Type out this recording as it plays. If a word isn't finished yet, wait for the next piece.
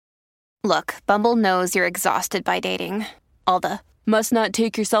Look, Bumble knows you're exhausted by dating. All the, must not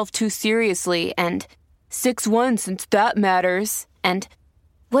take yourself too seriously, and 6'1" since that matters. And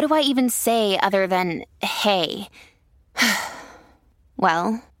what do I even say other than, hey?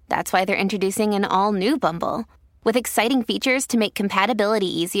 Well, that's why they're introducing an all-new Bumble, with exciting features to make compatibility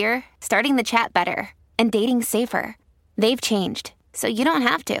easier, starting the chat better, and dating safer. They've changed, so you don't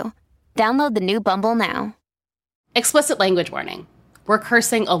have to. Download the new Bumble now. Explicit language warning. We're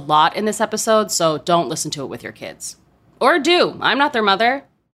cursing a lot in this episode, so don't listen to it with your kids. Or do. I'm not their mother.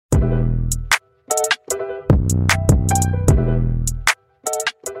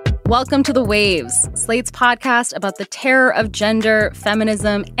 Welcome to The Waves, Slate's podcast about the terror of gender,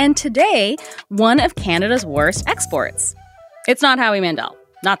 feminism, and today, one of Canada's worst exports. It's not Howie Mandel.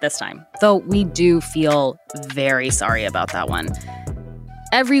 Not this time. Though we do feel very sorry about that one.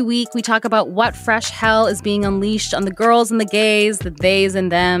 Every week, we talk about what fresh hell is being unleashed on the girls and the gays, the theys and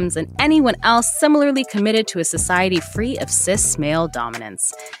thems, and anyone else similarly committed to a society free of cis male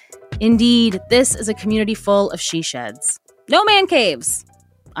dominance. Indeed, this is a community full of she-sheds. No man caves.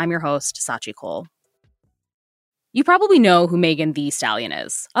 I'm your host, Sachi Cole. You probably know who Megan Thee Stallion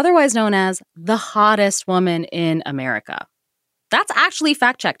is, otherwise known as the hottest woman in America. That's actually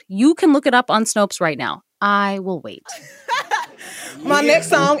fact-checked. You can look it up on Snopes right now. I will wait. My next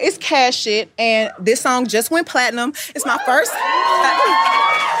song is Cash It, and this song just went platinum. It's my first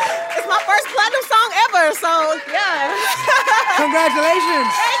platinum song ever, so yeah.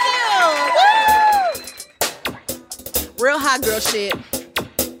 Congratulations. Woo! Real hot girl shit.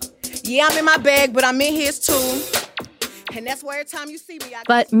 Yeah, I'm in my bag, but I'm in his too. And that's where every time you see me,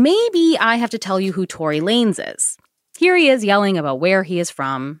 But maybe I have to tell you who Tory Lanez is. Here he is yelling about where he is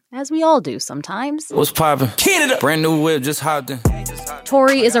from, as we all do sometimes. What's poppin'? Canada! Brand new whip, just hopped in.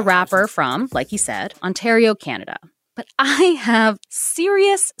 Tory is a rapper from, like he said, Ontario, Canada. But I have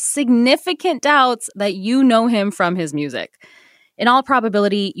serious, significant doubts that you know him from his music. In all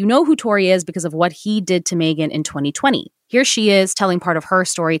probability, you know who Tory is because of what he did to Megan in 2020. Here she is telling part of her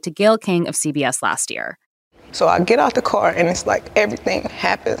story to Gayle King of CBS last year. So I get out the car and it's like everything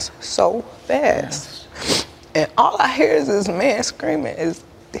happens so fast. And all I hear is this man screaming.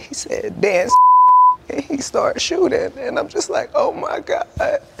 He said, dance. And he started shooting. And I'm just like, oh my God.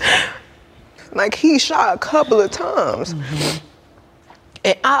 Like he shot a couple of times. Mm-hmm.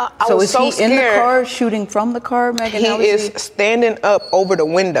 And I was so scared. So is he in the car shooting from the car, Megan? He is standing up over the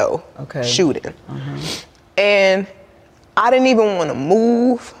window shooting. Mm-hmm. And I didn't even want to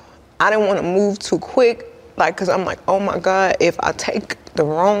move. I didn't want to move too quick. Like, cause I'm like, oh my God, if I take the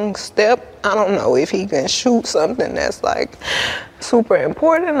wrong step, I don't know if he can shoot something that's like super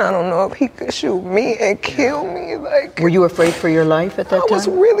important. I don't know if he could shoot me and kill me. Like, were you afraid for your life at that time? I was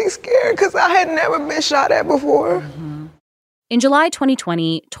really scared because I had never been shot at before. Mm-hmm. In July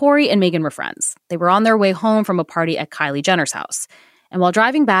 2020, Tory and Megan were friends. They were on their way home from a party at Kylie Jenner's house. And while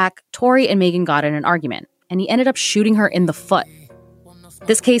driving back, Tory and Megan got in an argument, and he ended up shooting her in the foot.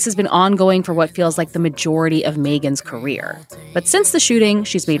 This case has been ongoing for what feels like the majority of Megan's career. But since the shooting,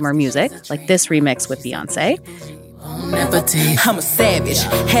 she's made more music, like this remix with Beyonce. I'm a savage,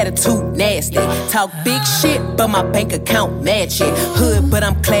 attitude nasty. Talk big shit, but my bank account match it. Hood, but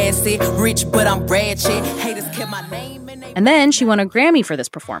I'm classy. Rich, but I'm ratchet. Haters kept my name in they... And then she won a Grammy for this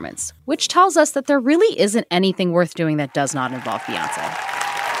performance, which tells us that there really isn't anything worth doing that does not involve Beyonce.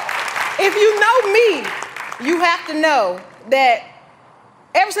 If you know me, you have to know that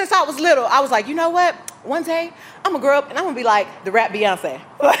ever since I was little, I was like, you know what? One day, I'm gonna grow up and I'm gonna be like the rap Beyonce.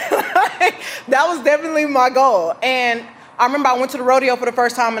 That was definitely my goal. And I remember I went to the rodeo for the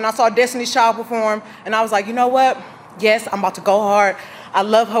first time and I saw Destiny's Child perform. And I was like, you know what? Yes, I'm about to go hard. I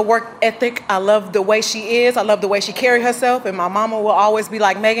love her work ethic. I love the way she is. I love the way she carries herself. And my mama will always be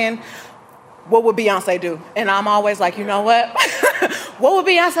like, Megan, what would Beyonce do? And I'm always like, you know what? What would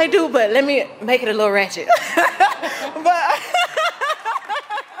Beyonce do? But let me make it a little ratchet.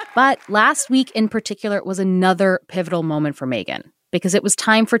 But last week in particular was another pivotal moment for Megan, because it was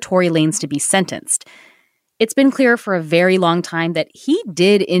time for Tory Lanez to be sentenced. It's been clear for a very long time that he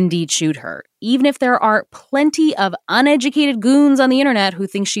did indeed shoot her, even if there are plenty of uneducated goons on the internet who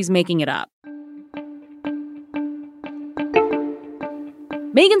think she's making it up.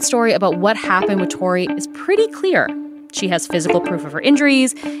 Megan's story about what happened with Tory is pretty clear. She has physical proof of her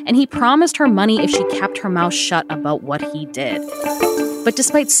injuries, and he promised her money if she kept her mouth shut about what he did. But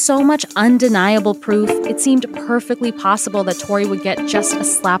despite so much undeniable proof, it seemed perfectly possible that Tory would get just a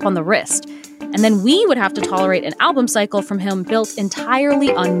slap on the wrist. And then we would have to tolerate an album cycle from him built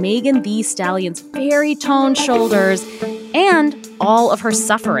entirely on Megan Thee Stallion's very toned shoulders and all of her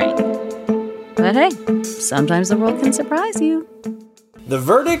suffering. But hey, sometimes the world can surprise you. The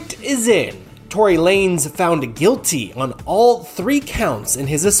verdict is in. Tory Lanez found guilty on all 3 counts in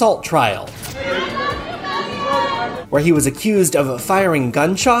his assault trial, where he was accused of firing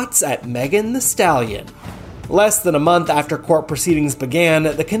gunshots at Megan Thee Stallion. Less than a month after court proceedings began,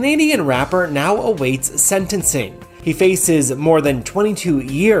 the Canadian rapper now awaits sentencing. He faces more than 22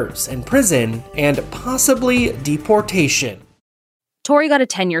 years in prison and possibly deportation. Tory got a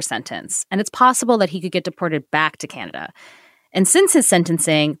 10-year sentence, and it's possible that he could get deported back to Canada. And since his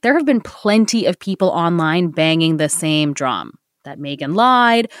sentencing, there have been plenty of people online banging the same drum, that Megan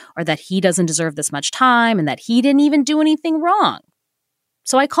lied, or that he doesn't deserve this much time, and that he didn't even do anything wrong.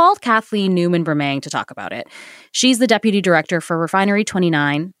 So I called Kathleen Newman-Bermang to talk about it. She's the deputy director for Refinery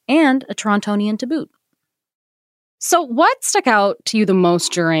 29 and a Torontonian to boot. So what stuck out to you the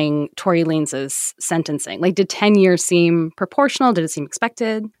most during Tory Lanez's sentencing? Like, did 10 years seem proportional? Did it seem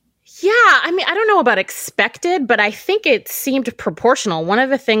expected? Yeah, I mean, I don't know about expected, but I think it seemed proportional. One of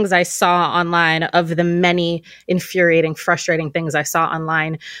the things I saw online, of the many infuriating, frustrating things I saw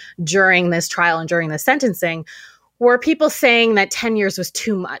online during this trial and during the sentencing, were people saying that 10 years was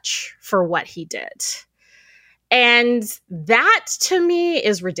too much for what he did. And that, to me,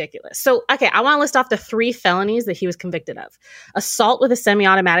 is ridiculous. So, okay, I want to list off the 3 felonies that he was convicted of. Assault with a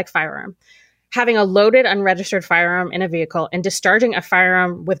semi-automatic firearm, having a loaded, unregistered firearm in a vehicle, and discharging a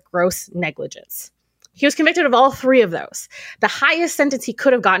firearm with gross negligence. He was convicted of all 3 of those. The highest sentence he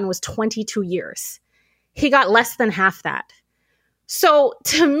could have gotten was 22 years. He got less than half that. So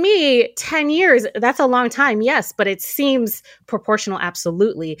to me, 10 years, that's a long time, yes, but it seems proportional,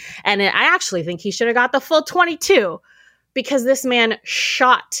 absolutely. And I actually think he should have got the full 22, because this man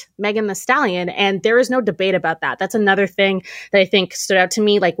shot Megan Thee Stallion, and there is no debate about that. That's another thing that I think stood out to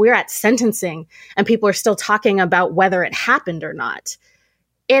me. Like, we're at sentencing, and people are still talking about whether it happened or not.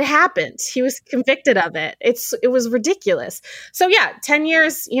 It happened. He was convicted of it. It was ridiculous. So yeah, 10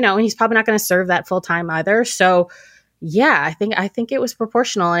 years, and he's probably not going to serve that full time either. So yeah, I think it was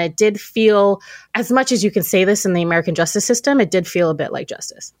proportional, and it did feel, as much as you can say this in the American justice system, it did feel a bit like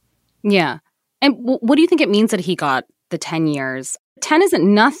justice. Yeah. And what do you think it means that he got the 10 years? 10 isn't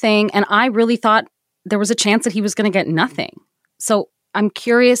nothing, and I really thought there was a chance that he was going to get nothing. So I'm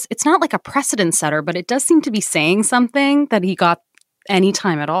curious, it's not like a precedent setter, but it does seem to be saying something that he got any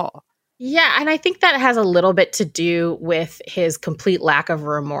time at all. Yeah, and I think that has a little bit to do with his complete lack of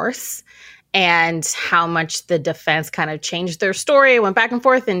remorse, and how much the defense kind of changed their story, went back and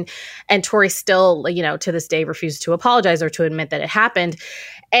forth, and Tory still, to this day refuses to apologize or to admit that it happened.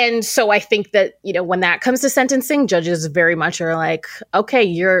 And so I think that, when that comes to sentencing, judges very much are like, okay,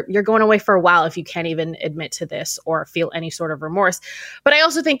 you're going away for a while if you can't even admit to this or feel any sort of remorse. But I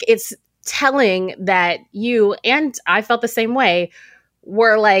also think it's telling that you, and I felt the same way,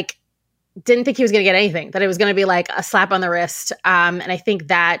 were like, didn't think he was going to get anything, that it was going to be like a slap on the wrist. And I think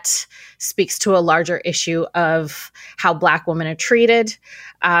that speaks to a larger issue of how Black women are treated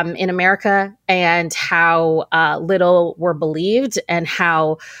in America, and how little were believed and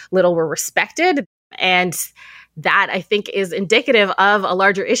how little were respected. And that, I think, is indicative of a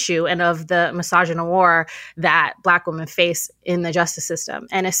larger issue and of the misogynoir that Black women face in the justice system,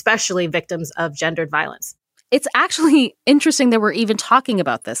 and especially victims of gendered violence. It's actually interesting that we're even talking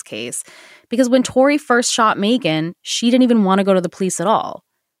about this case, because when Tory first shot Megan, she didn't even want to go to the police at all.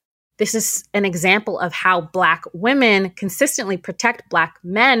 This is an example of how Black women consistently protect Black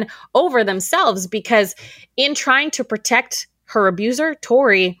men over themselves, because in trying to protect her abuser,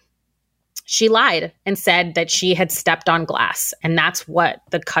 Tory, she lied and said that she had stepped on glass. And that's what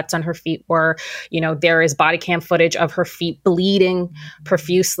the cuts on her feet were. There is body cam footage of her feet bleeding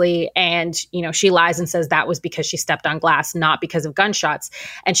profusely. And, she lies and says that was because she stepped on glass, not because of gunshots.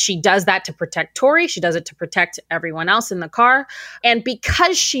 And she does that to protect Tory. She does it to protect everyone else in the car. And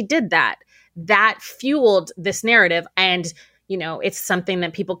because she did that, that fueled this narrative. And, it's something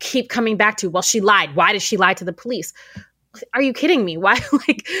that people keep coming back to. Well, she lied. Why did she lie to the police? Are you kidding me? Why?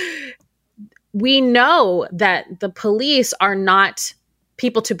 We know that the police are not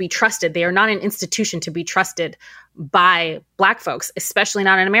people to be trusted. They are not an institution to be trusted by Black folks, especially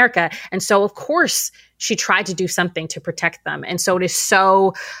not in America. And so, of course, she tried to do something to protect them. And so it is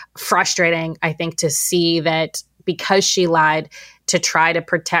so frustrating, I think, to see that because she lied to try to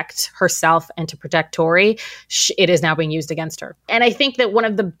protect herself and to protect Tory, it is now being used against her. And I think that one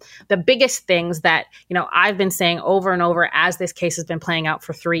of the biggest things that, I've been saying over and over as this case has been playing out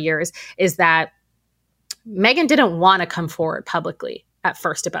for 3 years is that Megan didn't want to come forward publicly at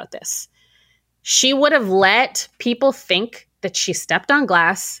first about this. She would have let people think that she stepped on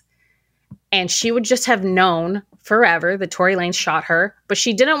glass, and she would just have known forever that Tory Lanez shot her, but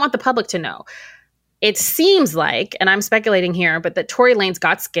she didn't want the public to know. it seems like, and I'm speculating here, but that Tory Lanez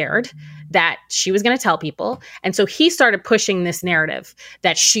got scared that she was going to tell people. And so he started pushing this narrative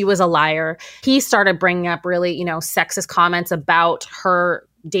that she was a liar. He started bringing up really, sexist comments about her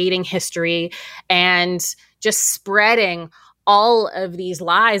dating history and just spreading all of these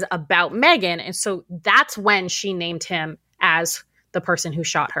lies about Meghan. And so that's when she named him as the person who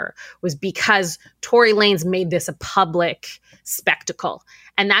shot her, was because Tory Lanez made this a public spectacle.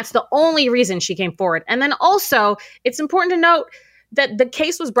 And that's the only reason she came forward. And then also, it's important to note that the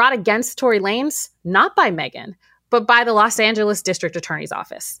case was brought against Tory Lanez, not by Meghan, but by the Los Angeles District Attorney's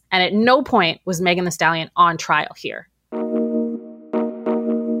Office. And at no point was Megan Thee Stallion on trial here.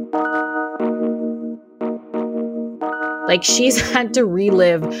 Like, she's had to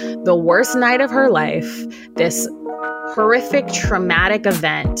relive the worst night of her life, this horrific, traumatic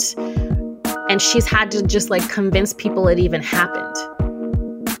event, and she's had to just convince people it even happened.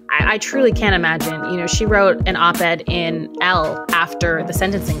 I truly can't imagine. She wrote an op-ed in Elle after the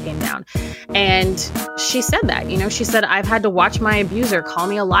sentencing came down, and she said that, she said, I've had to watch my abuser call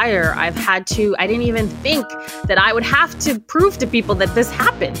me a liar. I didn't even think that I would have to prove to people that this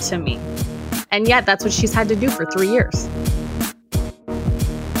happened to me. And yet that's what she's had to do for 3 years.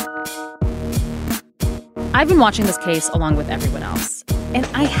 I've been watching this case along with everyone else, and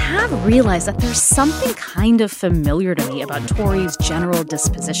I have realized that there's something kind of familiar to me about Tory's general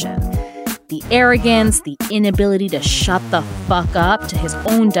disposition. The arrogance, the inability to shut the fuck up to his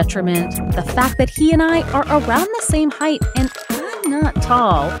own detriment, the fact that he and I are around the same height and I'm not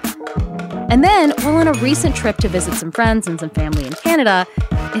tall. And then, while on a recent trip to visit some friends and some family in Canada,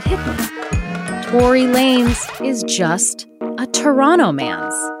 it hit me. Tory Lanez is just a Toronto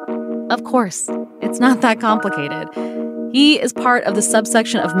man's. Of course, it's not that complicated. He is part of the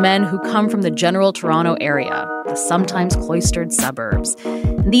subsection of men who come from the general Toronto area, the sometimes cloistered suburbs.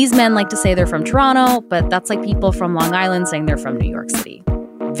 These men like to say they're from Toronto, but that's like people from Long Island saying they're from New York City.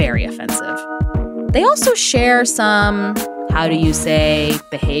 Very offensive. They also share some,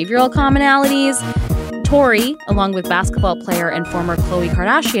 behavioral commonalities. Tory, along with basketball player and former Khloe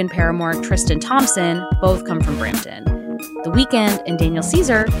Kardashian paramour Tristan Thompson, both come from Brampton. The Weeknd and Daniel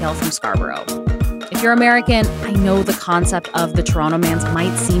Caesar hail from Scarborough. If you're American, I know the concept of the Toronto man's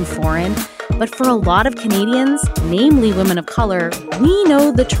might seem foreign, but for a lot of Canadians, namely women of color, we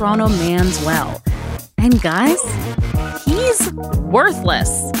know the Toronto man's well. And guys, he's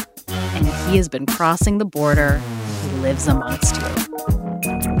worthless. And he has been crossing the border. He lives amongst you.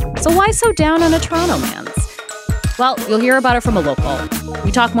 So why so down on a Toronto man's? Well, you'll hear about it from a local.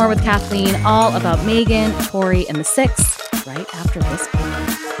 We talk more with Kathleen all about Meghan, Tory, and the Six right after this break.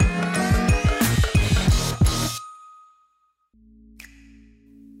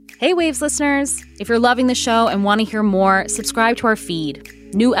 Hey Waves listeners, if you're loving the show and want to hear more, subscribe to our feed.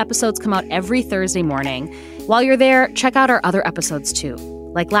 New episodes come out every Thursday morning. While you're there, check out our other episodes too,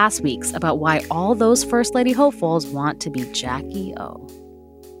 like last week's about why all those First Lady hopefuls want to be Jackie O.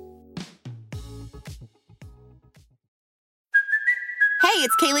 Hey,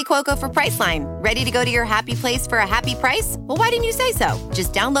 it's Kaylee Cuoco for Priceline. Ready to go to your happy place for a happy price? Well, why didn't you say so?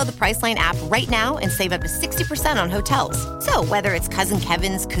 Just download the Priceline app right now and save up to 60% on hotels. So whether it's Cousin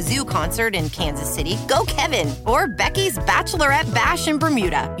Kevin's Kazoo Concert in Kansas City, go Kevin, or Becky's Bachelorette Bash in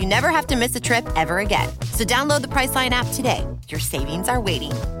Bermuda, you never have to miss a trip ever again. So download the Priceline app today. Your savings are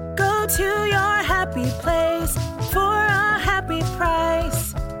waiting. Go to your happy place for a happy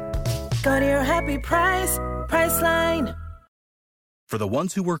price. Go to your happy price, Priceline. For the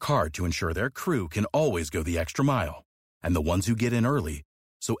ones who work hard to ensure their crew can always go the extra mile, and the ones who get in early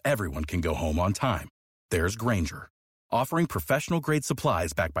so everyone can go home on time, there's Grainger, offering professional-grade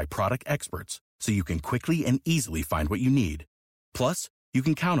supplies backed by product experts so you can quickly and easily find what you need. Plus, you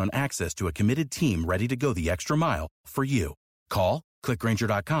can count on access to a committed team ready to go the extra mile for you. Call, click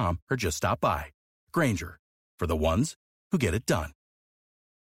Grainger.com, or just stop by. Grainger, for the ones who get it done.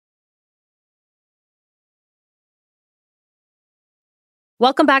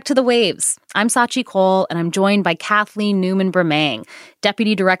 Welcome back to The Waves. I'm Sachi Cole, and I'm joined by Kathleen Newman-Bramang,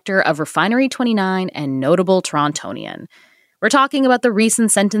 Deputy Director of Refinery 29 and notable Torontonian. We're talking about the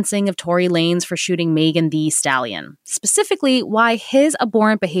recent sentencing of Tory Lanez for shooting Megan Thee Stallion, specifically why his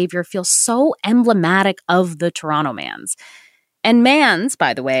abhorrent behavior feels so emblematic of the Toronto man's. And man's,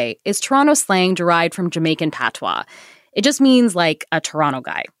 by the way, is Toronto slang derived from Jamaican patois. It just means like a Toronto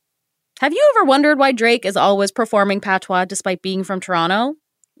guy. Have you ever wondered why Drake is always performing patois despite being from Toronto?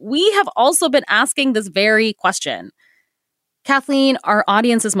 We have also been asking this very question. Kathleen, our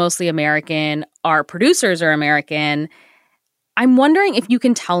audience is mostly American. Our producers are American. I'm wondering if you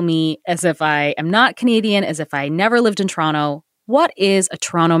can tell me, as if I am not Canadian, as if I never lived in Toronto, what is a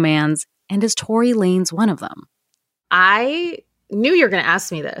Toronto man's And is Tory Lanez one of them? I knew you were going to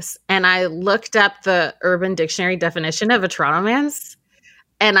ask me this, and I looked up the Urban Dictionary definition of a Toronto man's,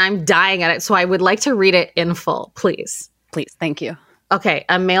 and I'm dying at it. So I would like to read it in full, please. Please, thank you. Okay,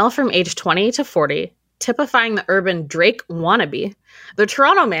 a male from age 20 to 40, typifying the urban Drake wannabe. The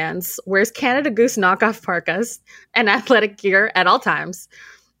Toronto man's wears Canada Goose knockoff parkas and athletic gear at all times.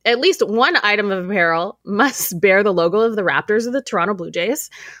 At least one item of apparel must bear the logo of the Raptors or the Toronto Blue Jays.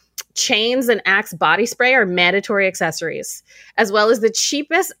 Chains and Axe body spray are mandatory accessories, as well as the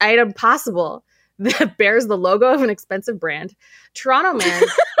cheapest item possible that bears the logo of an expensive brand. Toronto mans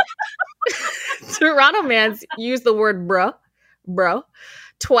use the word bro,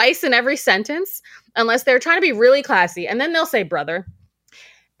 twice in every sentence, unless they're trying to be really classy, and then they'll say brother.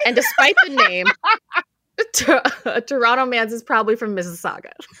 And despite the name, Toronto man's is probably from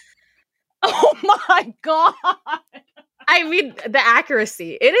Mississauga. Oh my God. I mean, the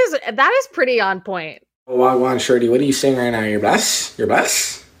accuracy. That is pretty on point. Wagwan Shorty, what are you saying right now? You're blessed? You're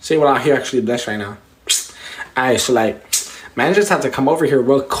blessed? Say what out here actually blessed right now. Alright, so man just had to come over here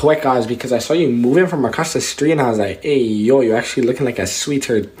real quick, guys, because I saw you moving from across the street and I was like, hey, yo, you're actually looking like a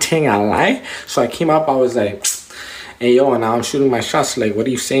sweeter ting, I lie. So I came up, I was like, hey, yo, and now I'm shooting my shots. Like, what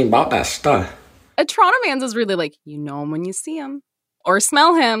are you saying about that stuff? A Toronto man's is really like, you know him when you see him, or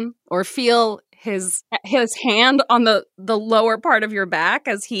smell him, or feel his hand on the lower part of your back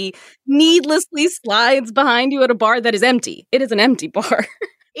as he needlessly slides behind you at a bar that is empty. It is an empty bar.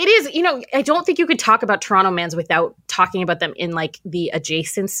 It is, I don't think you could talk about Toronto mans without talking about them in the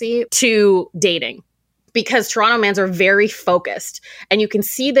adjacency to dating, because Toronto mans are very focused. And you can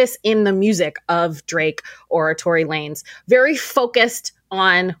see this in the music of Drake or Tory Lanez, very focused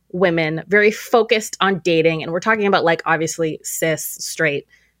on women, very focused on dating. And we're talking about obviously cis, straight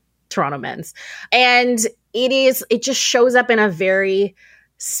Toronto men's. And it just shows up in a very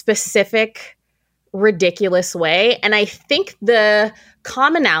specific, ridiculous way. And I think the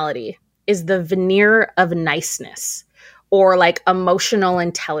commonality is the veneer of niceness or emotional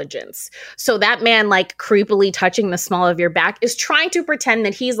intelligence. So that man creepily touching the small of your back is trying to pretend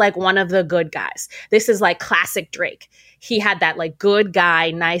that he's one of the good guys. This is classic Drake. He had that good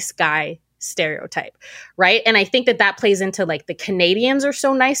guy, nice guy stereotype, right? And I think that plays into the Canadians are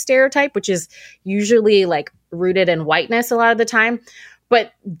so nice stereotype, which is usually rooted in whiteness a lot of the time.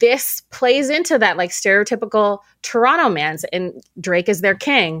 But this plays into that stereotypical Toronto mans, and Drake is their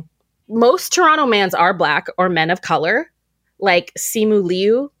king. Most Toronto mans are Black or men of color. Simu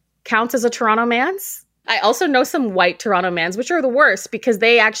Liu counts as a Toronto mans. I also know some white Toronto mans, which are the worst because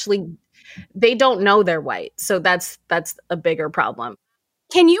they don't know they're white. So that's a bigger problem.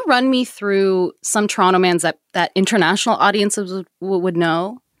 Can you run me through some Toronto mans that international audiences would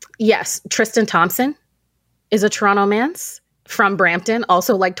know? Yes. Tristan Thompson is a Toronto mans from Brampton,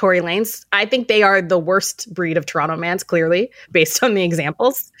 also like Tory Lanez. I think they are the worst breed of Toronto mans, clearly, based on the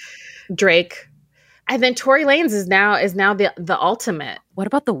examples. Drake. And then Tory Lanez is now the ultimate. What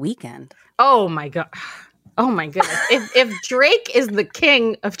about The Weeknd? Oh my God. Oh my goodness. If Drake is the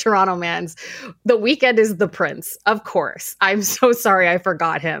king of Toronto mans, The Weeknd is the prince. Of course. I'm so sorry I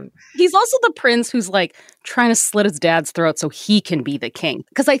forgot him. He's also the prince who's trying to slit his dad's throat so he can be the king.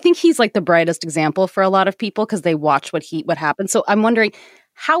 Because I think he's the brightest example for a lot of people because they watch what happened. So I'm wondering,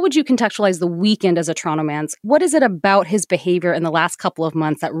 how would you contextualize The Weeknd as a Toronto man's? What is it about his behavior in the last couple of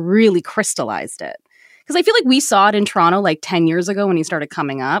months that really crystallized it? Because I feel we saw it in Toronto 10 years ago when he started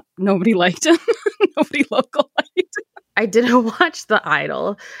coming up. Nobody liked him. Nobody local liked him. I didn't watch The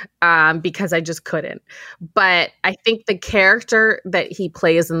Idol because I just couldn't. But I think the character that he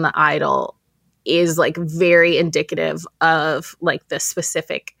plays in The Idol is very indicative of the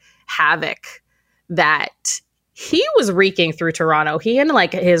specific havoc that he was wreaking through Toronto. He and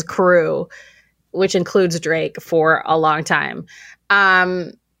his crew, which includes Drake, for a long time.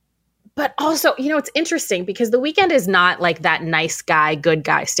 But also, it's interesting because The Weeknd is not that nice guy, good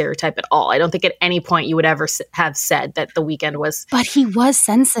guy stereotype at all. I don't think at any point you would ever have said that The Weeknd was. But he was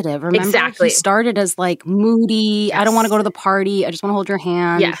sensitive. Remember? Exactly. He started as moody. Yes. I don't want to go to the party. I just want to hold your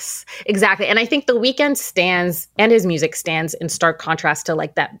hand. Yes, exactly. And I think The Weeknd stands, and his music stands in stark contrast to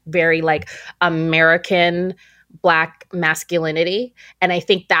that very American Black masculinity. And I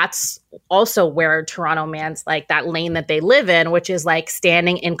think that's also where Toronto man's that lane that they live in, which is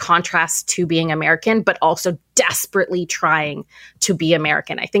standing in contrast to being American, but also desperately trying to be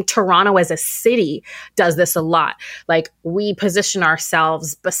American. I think Toronto as a city does this a lot. We position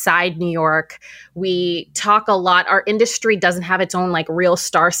ourselves beside New York. We talk a lot. Our industry doesn't have its own real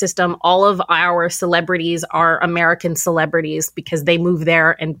star system. All of our celebrities are American celebrities because they move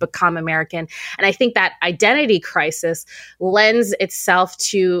there and become American. And I think that identity crisis lends itself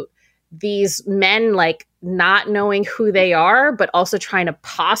to these men like not knowing who they are, but also trying to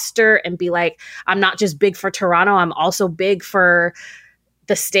posture and be like, I'm not just big for Toronto, I'm also big for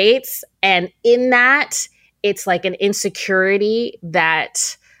the States. And in that, it's like an insecurity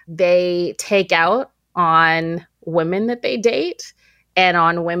that they take out on women that they date and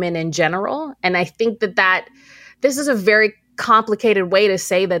on women in general. And I think that this is a very complicated way to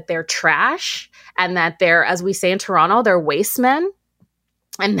say that they're trash and that they're, as we say in Toronto, they're waste men.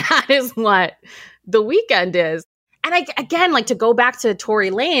 And that is what The Weeknd is. And again, like to go back to Tory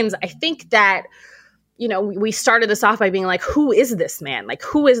Lanez, I think that, you know, we started this off by being like, who is this man? Like,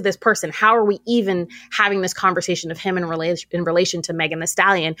 who is this person? How are we even having this conversation of him in relation to Megan Thee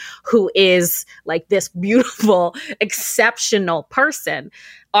Stallion, who is like this beautiful, exceptional person,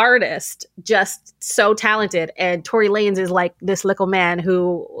 artist, just so talented. And Tory Lanez is like this little man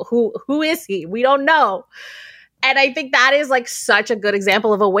who is he? We don't know. And I think that is like such a good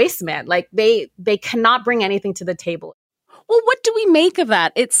example of a waste man. Like they cannot bring anything to the table. Well, what do we make of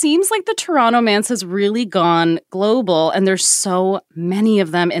that? It seems like the Toronto Mance has really gone global, and there's so many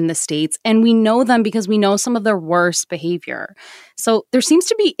of them in the States, and we know them because we know some of their worst behavior. So there seems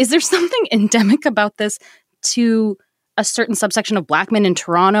to be, is there something endemic about this to a certain subsection of Black men in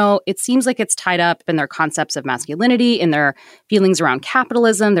Toronto? It seems like it's tied up in their concepts of masculinity, in their feelings around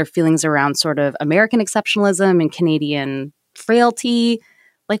capitalism, their feelings around sort of American exceptionalism and Canadian frailty.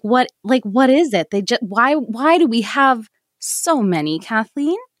 What is it? They just why do we have so many,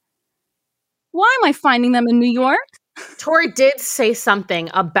 Kathleen? Why am I finding them in New York? Tory did say something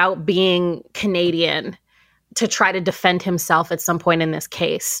about being Canadian to try to defend himself at some point in this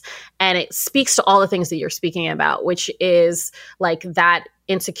case. And it speaks to all the things that you're speaking about, which is like that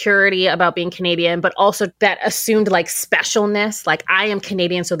insecurity about being Canadian, but also that assumed like specialness, like I am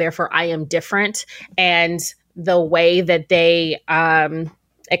Canadian, so therefore I am different. And the way that they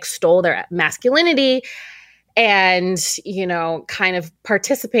extol their masculinity and, you know, kind of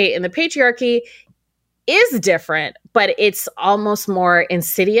participate in the patriarchy is different, but it's almost more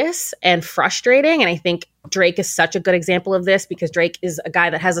insidious and frustrating. And I think Drake is such a good example of this because Drake is a guy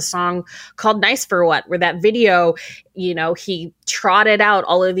that has a song called Nice for What, where that video, you know, he trotted out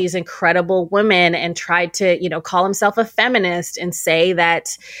all of these incredible women and tried to, you know, call himself a feminist and say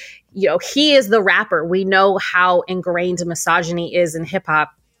that, you know, he is the rapper. We know how ingrained misogyny is in hip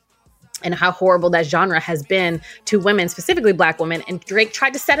hop and how horrible that genre has been to women, specifically Black women. And Drake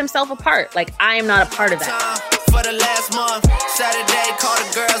tried to set himself apart. Like, I am not a part of that. For the last month, Saturday, call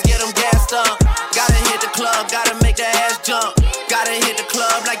the girls, get them gassed up. Gotta hit the club, gotta make the ass jump. Gotta hit the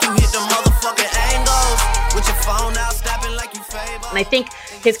club like you hit the motherfucking angles. With your phone out, snapping like you favor. And I think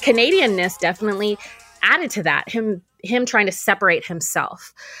his Canadianness definitely added to that, him trying to separate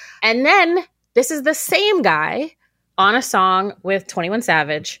himself. And then this is the same guy on a song with 21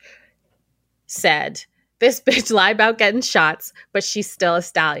 Savage said, this bitch lied about getting shots, but she's still a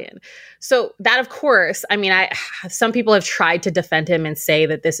stallion. So that, of course, I mean, some people have tried to defend him and say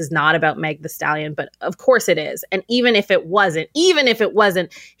that this is not about Meg the Stallion, but of course it is. And even if it wasn't,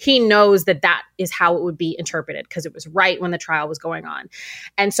 he knows that that is how it would be interpreted because it was right when the trial was going on.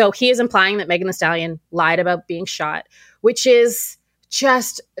 And so he is implying that Megan Thee Stallion lied about being shot, which is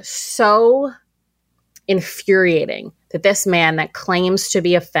just so infuriating that this man that claims to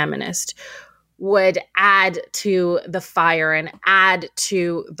be a feminist would add to the fire and add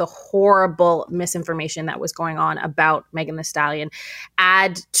to the horrible misinformation that was going on about Megan Thee Stallion,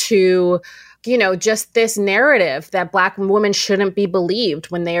 add to, you know, just this narrative that Black women shouldn't be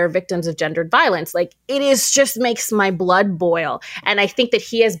believed when they are victims of gendered violence. Like, it is just makes my blood boil. And I think that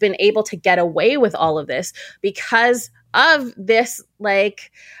he has been able to get away with all of this because of this,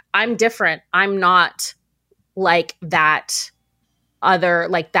 like, I'm different. I'm not like that other,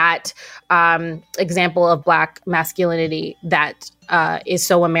 like that example of Black masculinity that is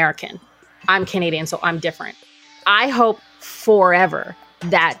so American. I'm Canadian, so I'm different. I hope forever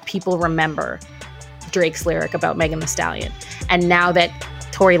that people remember Drake's lyric about Megan Thee Stallion. And now that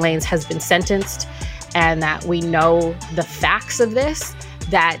Tory Lanez has been sentenced and that we know the facts of this,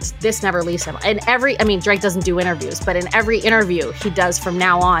 that this never leaves him. Drake doesn't do interviews, but in every interview he does from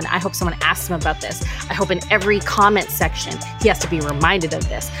now on, I hope someone asks him about this. I hope in every comment section he has to be reminded of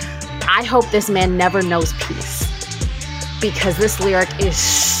this. I hope this man never knows peace because this lyric is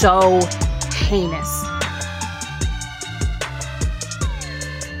so heinous.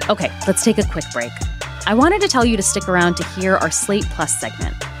 Okay, let's take a quick break. I wanted to tell you to stick around to hear our Slate Plus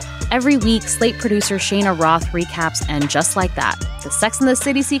segment. Every week, Slate producer Shayna Roth recaps And Just Like That, the Sex and the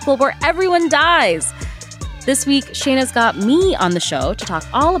City sequel where everyone dies. This week, Shayna's got me on the show to talk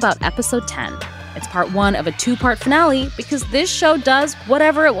all about episode 10. It's part 1 of a 2-part finale because this show does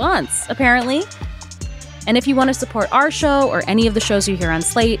whatever it wants, apparently. And if you want to support our show or any of the shows you hear on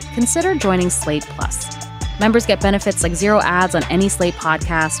Slate, consider joining Slate Plus. Members get benefits like 0 ads on any Slate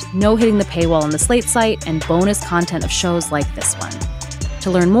podcast, no hitting the paywall on the Slate site, and bonus content of shows like this one.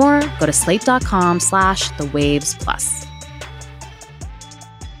 To learn more, go to slate.com/thewavesplus.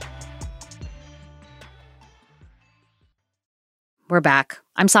 We're back.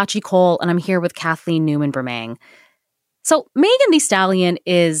 I'm Sachi Cole, and I'm here with Kathleen Newman-Bermang. So Megan Thee Stallion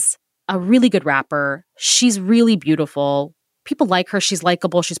is a really good rapper. She's really beautiful. People like her. She's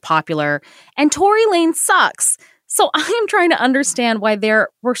likable. She's popular. And Tory Lanez sucks. So I am trying to understand why there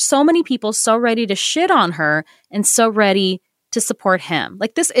were so many people so ready to shit on her and so ready to support him.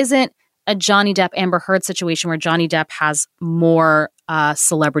 Like, this isn't a Johnny Depp Amber Heard situation where Johnny Depp has more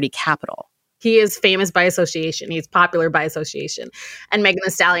celebrity capital. He is famous by association. He's popular by association. And Megan Thee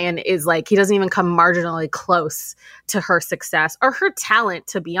Stallion is like, he doesn't even come marginally close to her success or her talent,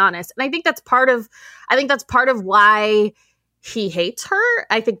 to be honest. And I think that's part of why he hates her.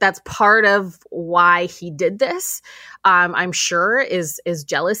 I think that's part of why he did this. I'm sure is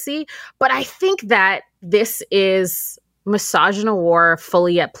jealousy. But I think that this is misogyny war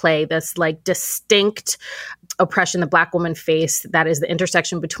fully at play. This like distinct oppression the Black woman face, that is the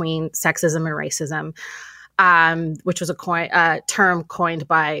intersection between sexism and racism, which was a term coined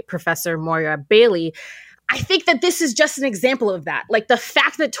by Professor Moira Bailey. I think that this is just an example of that. Like, the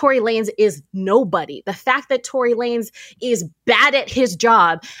fact that Tory Lanez is nobody, the fact that Tory Lanez is bad at his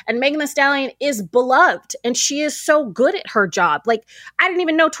job, and Megan Thee Stallion is beloved, and she is so good at her job. Like, I didn't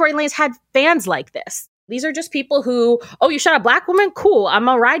even know Tory Lanez had fans like this. These are just people who, oh, you shot a Black woman? Cool, I'm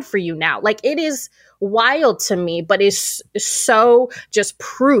gonna ride for you now. Like, it is wild to me, but is so just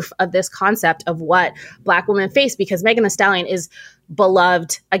proof of this concept of what Black women face, because Megan Thee Stallion is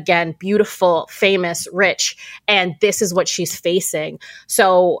beloved, again, beautiful, famous, rich, and this is what she's facing.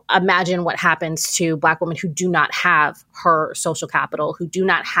 So imagine what happens to Black women who do not have her social capital, who do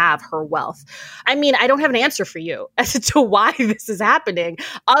not have her wealth. I mean, I don't have an answer for you as to why this is happening,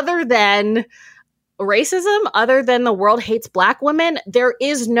 other than racism, other than the world hates Black women. There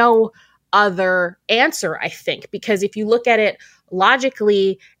is no other answer, I think, because if you look at it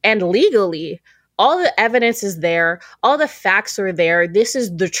logically and legally, all the evidence is there, all the facts are there. This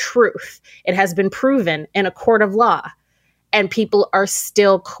is the truth. It has been proven in a court of law, and people are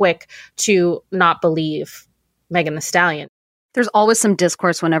still quick to not believe Megan Thee Stallion. There's always some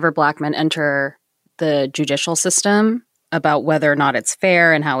discourse whenever Black men enter the judicial system about whether or not it's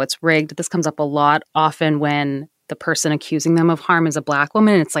fair and how it's rigged. This comes up a lot, often when the person accusing them of harm is a Black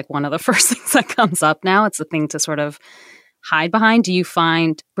woman. It's like one of the first things that comes up now. It's a thing to sort of hide behind.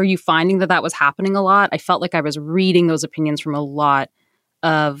 Were you finding that was happening a lot? I felt like I was reading those opinions from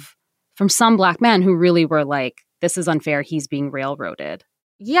some Black men who really were like, this is unfair, he's being railroaded.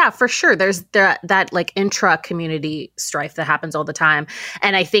 Yeah, for sure. There's that like intra-community strife that happens all the time.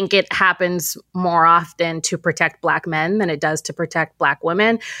 And I think it happens more often to protect Black men than it does to protect Black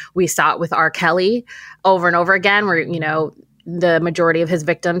women. We saw it with R. Kelly over and over again, where, you know, the majority of his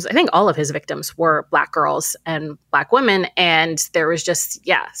victims, I think all of his victims, were Black girls and Black women. And there was just,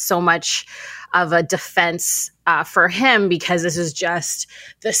 so much of a defense for him, because this is just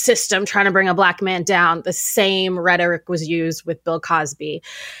the system trying to bring a Black man down. The same rhetoric was used with Bill Cosby.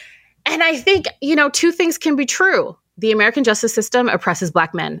 And I think, you know, two things can be true. The American justice system oppresses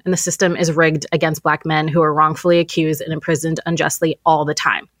Black men, and the system is rigged against Black men who are wrongfully accused and imprisoned unjustly all the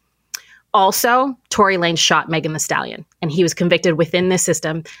time. Also, Tory Lanez shot Megan Thee Stallion, and he was convicted within this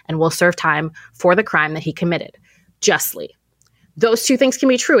system and will serve time for the crime that he committed, justly. Those two things can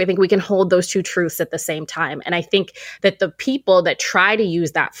be true. I think we can hold those two truths at the same time. And I think that the people that try to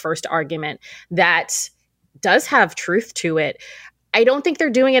use that first argument that does have truth to it, I don't think they're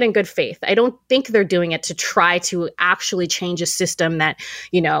doing it in good faith. I don't think they're doing it to try to actually change a system that,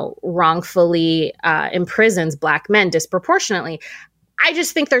 you know, wrongfully imprisons Black men disproportionately. I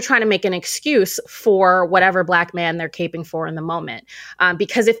just think they're trying to make an excuse for whatever Black man they're caping for in the moment.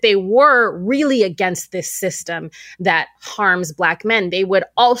 Because if they were really against this system that harms Black men, they would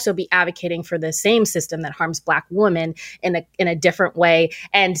also be advocating for the same system that harms Black women in a different way.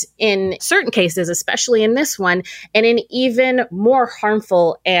 And in certain cases, especially in this one, in an even more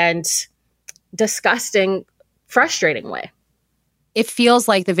harmful and disgusting, frustrating way. It feels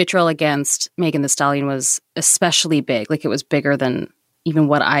like the vitriol against Megan Thee Stallion was especially big. Like, it was bigger than even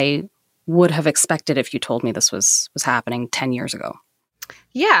what I would have expected if you told me this was happening 10 years ago.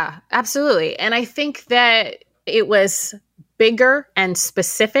 Yeah, absolutely. And I think that it was bigger and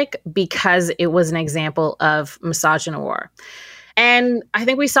specific because it was an example of misogyny war. And I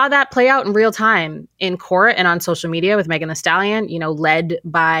think we saw that play out in real time in court and on social media with Megan Thee Stallion, you know, led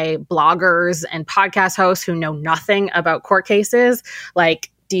by bloggers and podcast hosts who know nothing about court cases,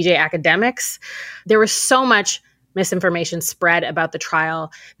 like DJ academics. There was so much misinformation spread about the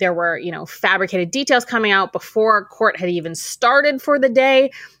trial. There were, you know, fabricated details coming out before court had even started for the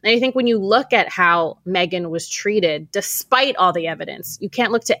day. And I think when you look at how Megan was treated, despite all the evidence, you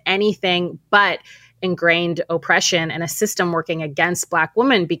can't look to anything but ingrained oppression and a system working against Black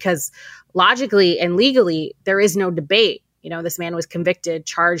women, because logically and legally, there is no debate. You know, this man was convicted,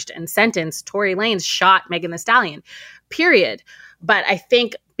 charged, and sentenced. Tory Lanez shot Megan Thee Stallion, period. But I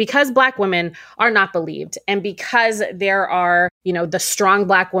think because Black women are not believed, and because there are, you know, the strong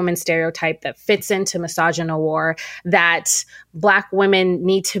Black woman stereotype that fits into misogynoir, that Black women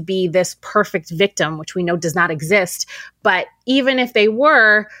need to be this perfect victim, which we know does not exist. But even if they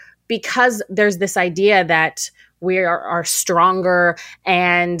were, because there's this idea that we are stronger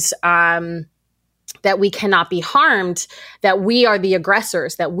and that we cannot be harmed, that we are the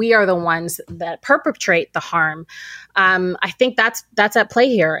aggressors, that we are the ones that perpetrate the harm. I think that's at play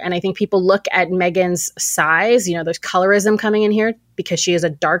here. And I think people look at Megan's size, you know, there's colorism coming in here because she is a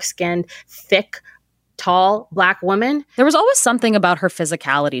dark-skinned, thick, tall Black woman. There was always something about her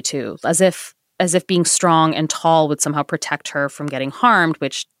physicality too, as if being strong and tall would somehow protect her from getting harmed,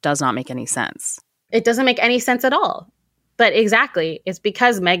 which does not make any sense. It doesn't make any sense at all. But exactly, it's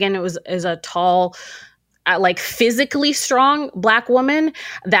because Megan is a tall, like physically strong Black woman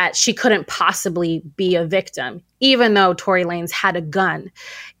that she couldn't possibly be a victim, even though Tory Lanez had a gun,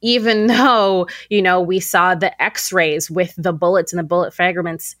 even though, you know, we saw the x-rays with the bullets and the bullet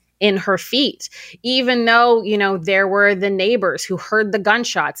fragments in her feet, even though, you know, there were the neighbors who heard the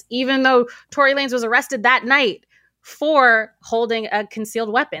gunshots, even though Tory Lanez was arrested that night for holding a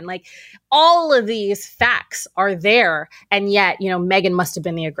concealed weapon. Like, all of these facts are there. And yet, you know, Megan must have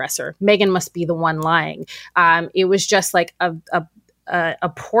been the aggressor. Megan must be the one lying. It was just like a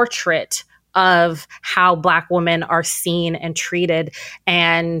portrait of how Black women are seen and treated.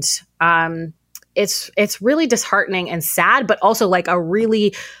 And it's really disheartening and sad, but also like a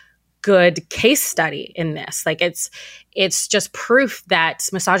really good case study in this. Like, it's just proof that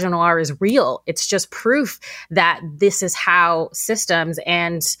misogynoir is real. It's just proof that this is how systems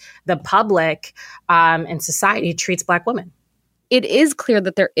and the public and society treats Black women. It is clear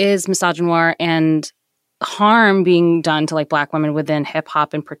that there is misogynoir and harm being done to like Black women within hip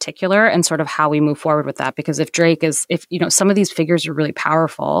hop in particular, and sort of how we move forward with that. Because if you know, some of these figures are really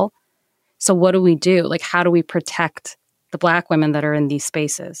powerful, so what do we do? Like, how do we protect the Black women that are in these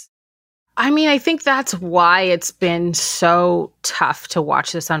spaces? I mean, I think that's why it's been so tough to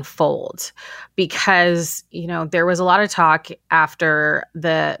watch this unfold, because, you know, there was a lot of talk after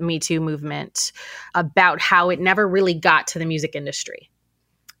the Me Too movement about how it never really got to the music industry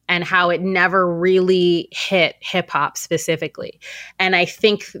and how it never really hit hip hop specifically. And I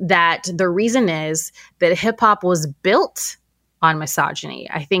think that the reason is that hip hop was built on misogyny.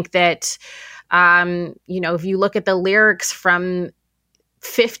 I think that, you know, if you look at the lyrics from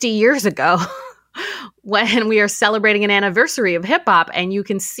 50 years ago, when we are celebrating an anniversary of hip hop, and you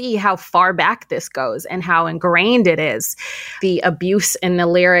can see how far back this goes and how ingrained it is. The abuse in the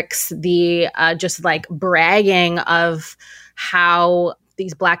lyrics, the just like bragging of how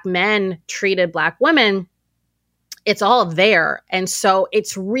these Black men treated Black women, it's all there. And so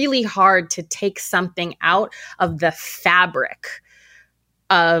it's really hard to take something out of the fabric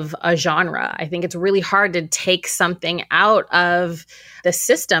of a genre. I think it's really hard to take something out of the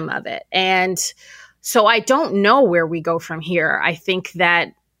system of it. And so I don't know where we go from here. I think that,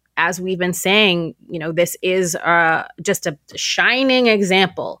 as we've been saying, you know, this is just a shining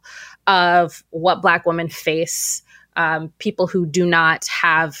example of what Black women face, people who do not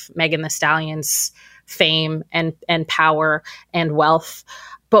have Megan Thee Stallion's fame and power and wealth.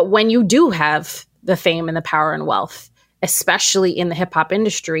 But when you do have the fame and the power and wealth, especially in the hip hop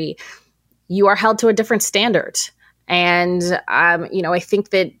industry, you are held to a different standard. And, you know, I think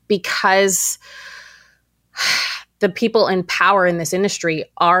that because the people in power in this industry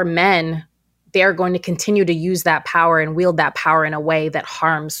are men, they're going to continue to use that power and wield that power in a way that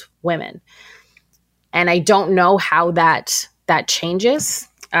harms women. And I don't know how that changes.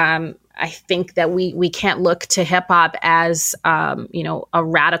 I think that we can't look to hip hop as, you know, a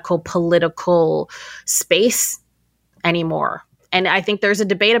radical political space anymore. And I think there's a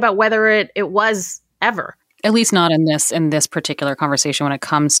debate about whether it was ever. At least not in this particular conversation when it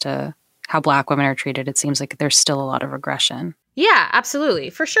comes to how Black women are treated. It seems like there's still a lot of regression. Yeah, absolutely.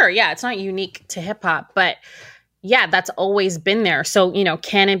 For sure. Yeah, it's not unique to hip hop, but yeah, that's always been there. So, you know,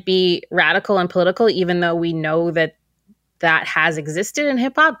 can it be radical and political, even though we know that that has existed in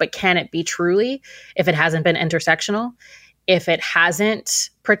hip hop, but can it be truly if it hasn't been intersectional? If it hasn't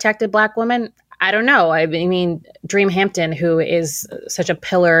protected Black women? I don't know. I mean, Dream Hampton, who is such a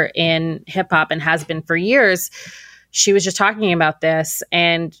pillar in hip hop and has been for years, she was just talking about this,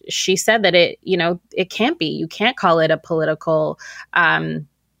 and she said that it can't be. You can't call it a political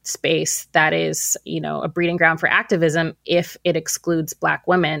space that is, a breeding ground for activism if it excludes Black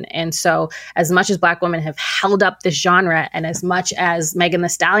women. And so as much as Black women have held up this genre, and as much as Megan Thee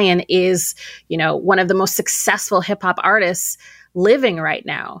Stallion is, one of the most successful hip hop artists living right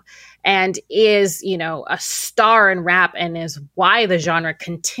now, and is, a star in rap, and is why the genre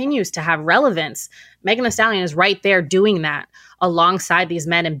continues to have relevance, Megan Thee Stallion is right there doing that alongside these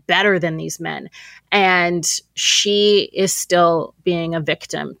men and better than these men. And she is still being a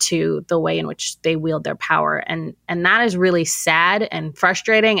victim to the way in which they wield their power. And that is really sad and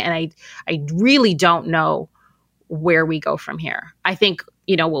frustrating. And I really don't know where we go from here. I think,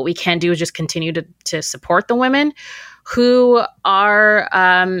 what we can do is just continue to support the women who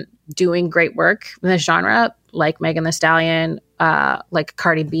are doing great work in this genre, like Megan Thee Stallion, like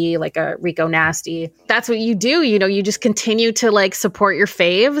Cardi B, like a Rico Nasty. That's what you do. You just continue to support your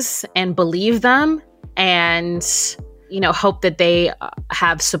faves and believe them, and hope that they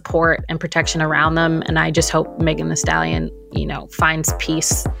have support and protection around them. And I just hope Megan Thee Stallion, finds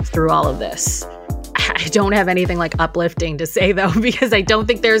peace through all of this. I don't have anything uplifting to say, though, because I don't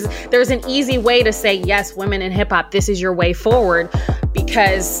think there's an easy way to say, yes, women in hip hop, this is your way forward,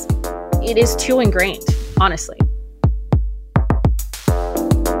 because it is too ingrained, honestly.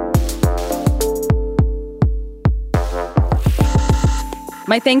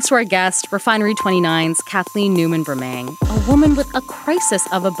 My thanks to our guest, Refinery 29's Kathleen Newman-Bremang, a woman with a crisis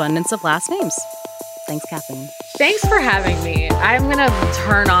of abundance of last names. Thanks, Kathleen. Thanks for having me. I'm going to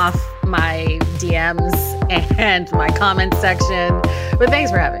turn off my DMs and my comment section, but thanks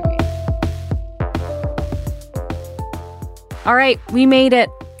for having me. All right, we made it.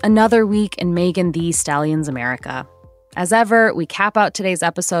 Another week in Megan Thee Stallion's America. As ever, we cap out today's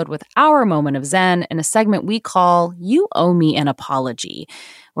episode with our moment of zen in a segment we call You Owe Me an Apology,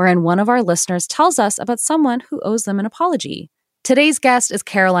 wherein one of our listeners tells us about someone who owes them an apology. Today's guest is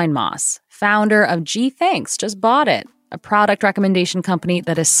Caroline Moss, founder of Gee Thanks, Just Bought It, a product recommendation company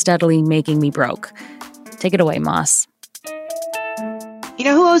that is steadily making me broke. Take it away, Moss. You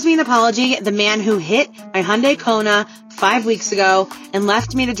know who owes me an apology? The man who hit my Hyundai Kona 5 weeks ago and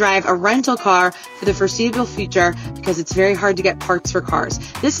left me to drive a rental car for the foreseeable future because it's very hard to get parts for cars.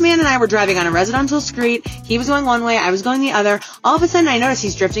 This man and I were driving on a residential street. He was going one way, I was going the other. All of a sudden, I noticed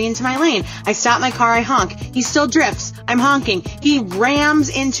he's drifting into my lane. I stop my car, I honk. He still drifts. I'm honking. He rams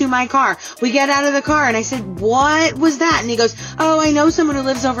into my car. We get out of the car and I said, what was that? And he goes, oh, I know someone who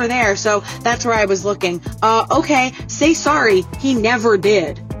lives over there. So that's where I was looking. Okay, say sorry. He never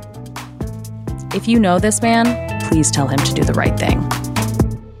did. If you know this man, please tell him to do the right thing.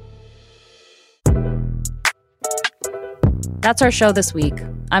 That's our show this week.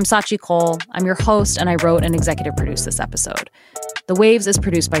 I'm Sachi Cole. I'm your host, and I wrote and executive produced this episode. The Waves is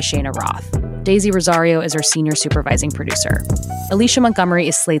produced by Shayna Roth. Daisy Rosario is our senior supervising producer. Alicia Montgomery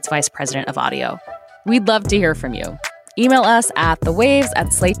is Slate's vice president of audio. We'd love to hear from you. Email us at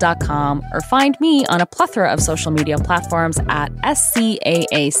thewaves@slate.com or find me on a plethora of social media platforms at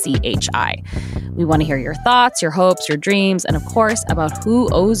SCAACHI. We want to hear your thoughts, your hopes, your dreams, and of course, about who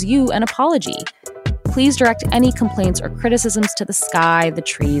owes you an apology. Please direct any complaints or criticisms to the sky, the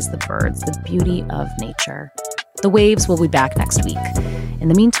trees, the birds, the beauty of nature. The Waves will be back next week. In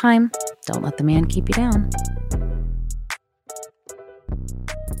the meantime, don't let the man keep you down.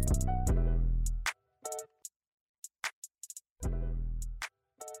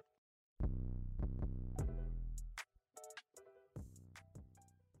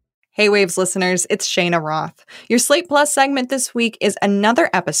 Hey Waves listeners, it's Shayna Roth. Your Slate Plus segment this week is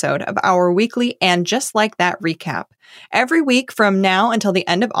another episode of our weekly And Just Like That recap. Every week from now until the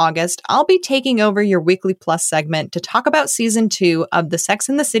end of August, I'll be taking over your Weekly Plus segment to talk about Season 2 of the Sex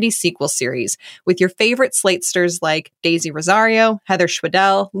and the City sequel series with your favorite Slatesters like Daisy Rosario, Heather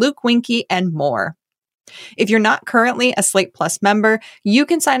Schwedel, Luke Winkie, and more. If you're not currently a Slate Plus member, you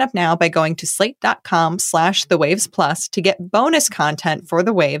can sign up now by going to slate.com/thewavesplus to get bonus content for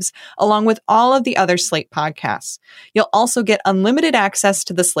The Waves, along with all of the other Slate podcasts. You'll also get unlimited access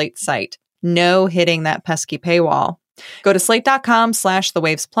to the Slate site. No hitting that pesky paywall. Go to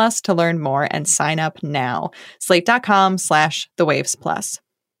slate.com/thewavesplus to learn more and sign up now. Slate.com/thewavesplus.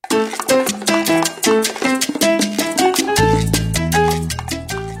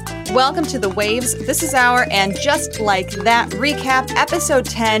 Welcome to The Waves. This is our And Just Like That recap, episode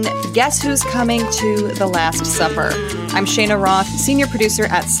 10, Guess Who's Coming to the Last Supper. I'm Shayna Roth, senior producer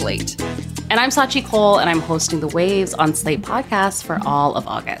at Slate. And I'm Sachi Cole, and I'm hosting The Waves on Slate Podcasts for all of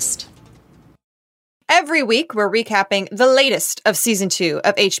August. Every week, we're recapping the latest of season 2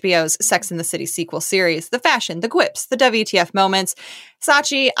 of HBO's Sex and the City sequel series, the fashion, the quips, the WTF moments.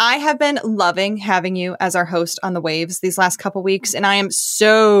 Sachi, I have been loving having you as our host on The Waves these last couple weeks, and I am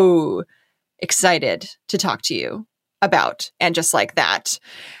so excited to talk to you about And Just Like That.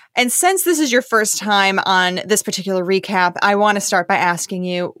 And since this is your first time on this particular recap, I want to start by asking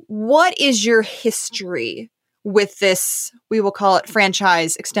you, what is your history with this, we will call it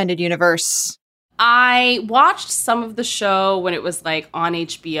franchise, extended universe? I watched some of the show when it was like on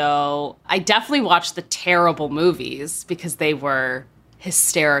HBO. I definitely watched the terrible movies because they were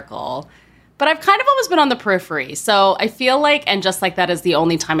hysterical. But I've kind of always been on the periphery. So I feel like And Just Like That is the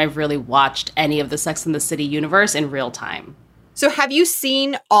only time I've really watched any of the Sex and the City universe in real time. So have you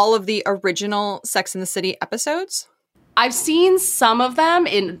seen all of the original Sex and the City episodes? I've seen some of them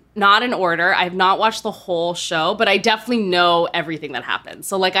not in order. I've not watched the whole show, but I definitely know everything that happens.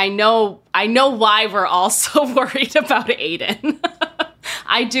 So like I know why we're all so worried about Aiden.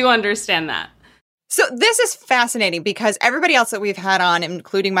 I do understand that. So this is fascinating because everybody else that we've had on,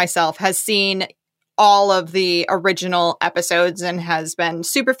 including myself, has seen all of the original episodes and has been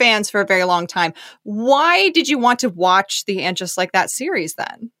super fans for a very long time. Why did you want to watch the And Just Like That series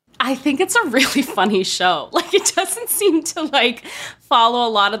then? I think it's a really funny show. Like, it doesn't seem to, like, follow a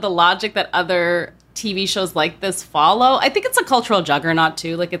lot of the logic that other TV shows like this follow. I think it's a cultural juggernaut,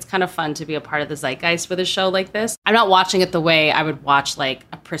 too. Like, it's kind of fun to be a part of the zeitgeist with a show like this. I'm not watching it the way I would watch, like,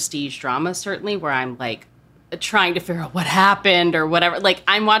 a prestige drama, certainly, where I'm, like, trying to figure out what happened or whatever. Like,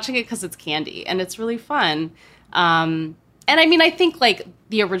 I'm watching it because it's candy, and it's really fun. And I mean, I think, like,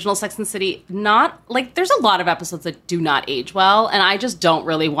 the original Sex and the City, there's a lot of episodes that do not age well, and I just don't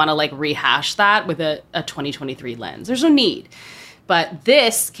really want to, like, rehash that with a 2023 lens. There's no need. But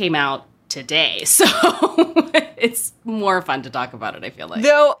this came out today, so it's more fun to talk about it, I feel like.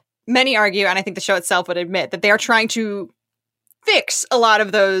 Though many argue, and I think the show itself would admit, that they are trying to fix a lot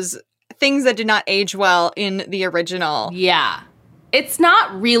of those things that did not age well in the original. Yeah. It's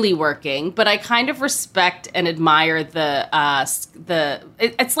not really working, but I kind of respect and admire it's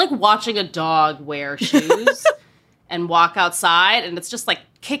like watching a dog wear shoes and walk outside, and it's just like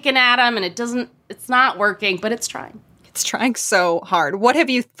kicking at him, and it's not working, but it's trying. It's trying so hard. What have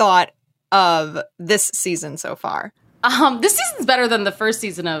you thought of this season so far? This season's better than the first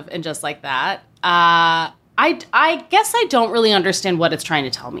season of And Just Like That. I guess I don't really understand what it's trying to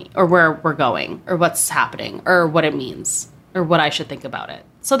tell me, or where we're going, or what's happening, or what it means, or what I should think about it.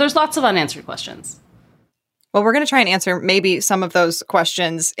 So there's lots of unanswered questions. Well, we're going to try and answer maybe some of those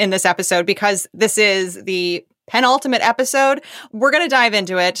questions in this episode because this is the penultimate episode. We're going to dive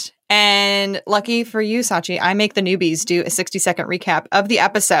into it. And lucky for you, Sachi, I make the newbies do a 60-second recap of the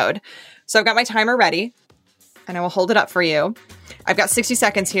episode. So I've got my timer ready, and I will hold it up for you. I've got 60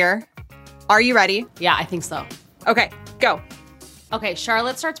 seconds here. Are you ready? Yeah, I think so. Okay, go. Okay,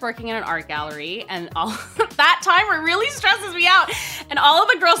 Charlotte starts working in an art gallery, and all that timer really stresses me out. And all of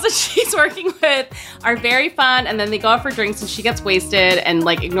the girls that she's working with are very fun, and then they go out for drinks, and she gets wasted and,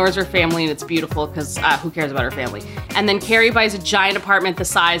 like, ignores her family, and it's beautiful because who cares about her family? And then Carrie buys a giant apartment the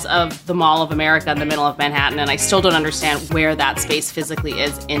size of the Mall of America in the middle of Manhattan, and I still don't understand where that space physically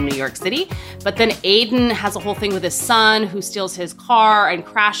is in New York City. But then Aiden has a whole thing with his son who steals his car and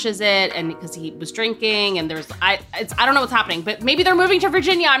crashes it, and because he was drinking, and I don't know what's happening, but maybe they're moving to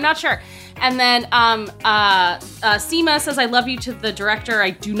Virginia. I'm not sure. And then Seema says, I love you to the director. I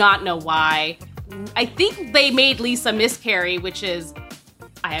do not know why. I think they made Lisa miscarry, which is,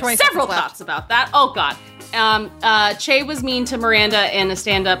 I have several thoughts about that. Oh, God. Che was mean to Miranda in a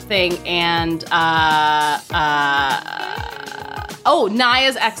stand-up thing. And,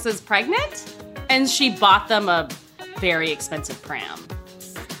 Naya's ex is pregnant. And she bought them a very expensive pram.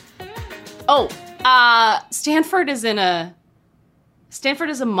 Stanford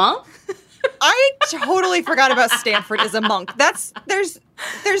is a monk? I totally forgot about Stanford as a monk. There's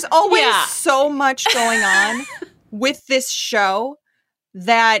always so much going on with this show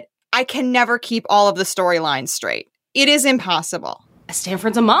that I can never keep all of the storylines straight. It is impossible.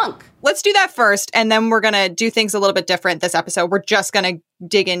 Stanford's a monk. Let's do that first, and then we're going to do things a little bit different this episode. We're just going to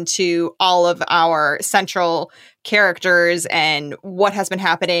dig into all of our central characters and what has been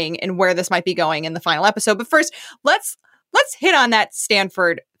happening and where this might be going in the final episode. But first, let's hit on that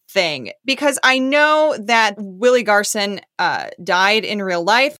Stanford thing, because I know that Willie Garson died in real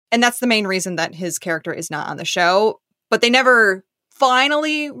life, and that's the main reason that his character is not on the show. But they never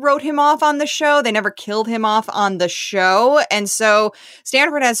finally wrote him off on the show. They never killed him off on the show. And so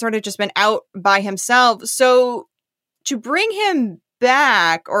Stanford has sort of just been out by himself. So to bring him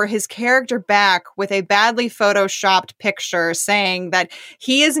back, or his character back, with a badly photoshopped picture saying that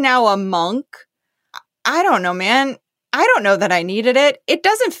he is now a monk, I don't know, man. I don't know that I needed it. It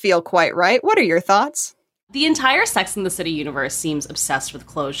doesn't feel quite right. What are your thoughts? The entire Sex and the City universe seems obsessed with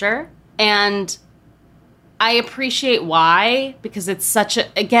closure. And I appreciate why, because it's such a,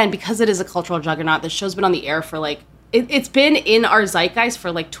 again, because it is a cultural juggernaut, the show's been on the air for like, it's been in our zeitgeist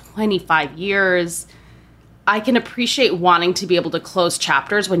for like 25 years. I can appreciate wanting to be able to close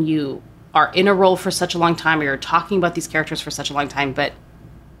chapters when you are in a role for such a long time, or you're talking about these characters for such a long time, but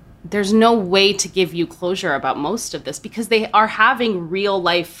there's no way to give you closure about most of this because they are having real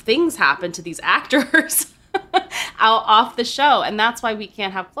life things happen to these actors out off the show. And that's why we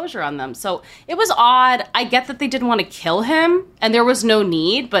can't have closure on them. So it was odd. I get that they didn't want to kill him and there was no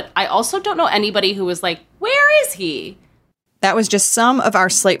need, but I also don't know anybody who was like, where is he? That was just some of our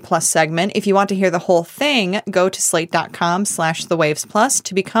Slate Plus segment. If you want to hear the whole thing, go to slate.com/thewavesplus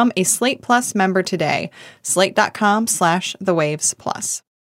to become a Slate Plus member today. Slate.com/thewavesplus.